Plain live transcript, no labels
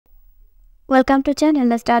Welcome to channel.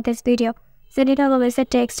 Let's start this video. Selena Gomez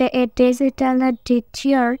takes a digital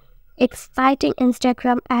detour, exciting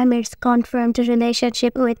Instagram amidst confirmed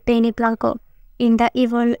relationship with BennyBlanco. In the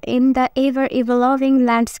ever-evolving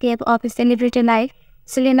landscape of celebrity life,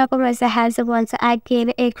 Selena Gomez has once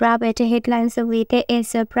again grabbed headlines with a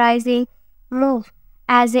surprising move.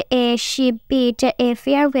 As she bid a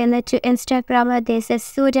farewell to Instagram, this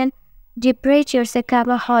sudden departures come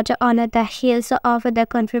hot on the heels of the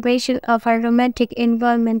confirmation of her romantic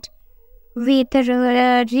involvement with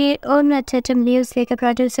reunited music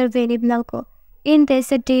producer BennyBlanco. In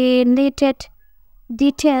this deleted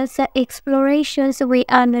details explorations, we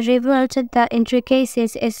unraveled the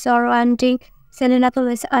intricacies surrounding Selena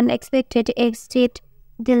Gomez's unexpected exit,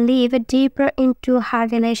 delve deeper into her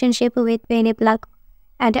relationship with BennyBlanco,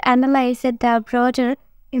 and analyze the broader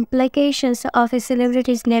implications of a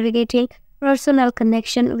celebrity's navigating personal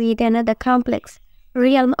connection within the complex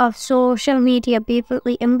realm of social media. Before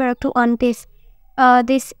we embark on this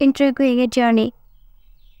intriguing journey,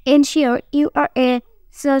 ensure you are a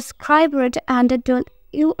subscriber and don't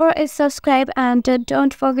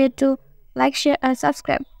forget to like, share, and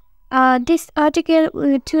subscribe. This article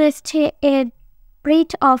will stay a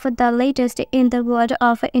breath of the latest in the world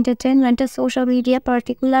of entertainment. Social media,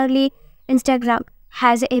 particularly Instagram,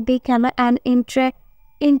 has become an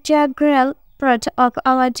integral part of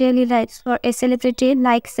our daily lives. For a celebrity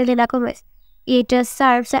like Selena Gomez, it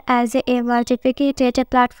serves as a multiplicated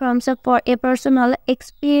platform for a personal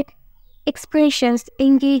expressions,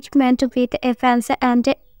 engagement with fans,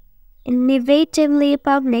 and inevitably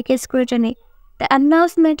public scrutiny. The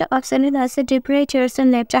announcement of Selena's departure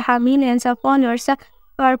left her millions of followers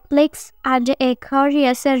perplexed and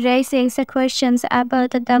curious, raising questions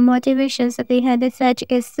about the motivations behind such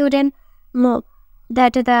a sudden move.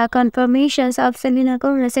 That the confirmations of Selena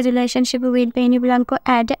Gomez's relationship with BennyBlanco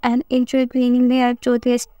add an intriguing layer to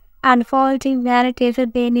this unfolding narrative.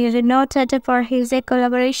 Benny, renowned for his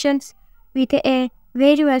collaborations with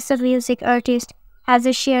various music artists,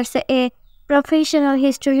 has shared a professional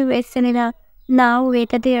history with Selena. Now, with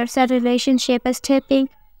their relationship stepping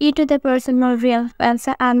into the personal realm, fans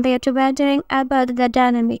are wondering about the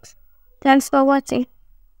dynamics. Thanks for watching.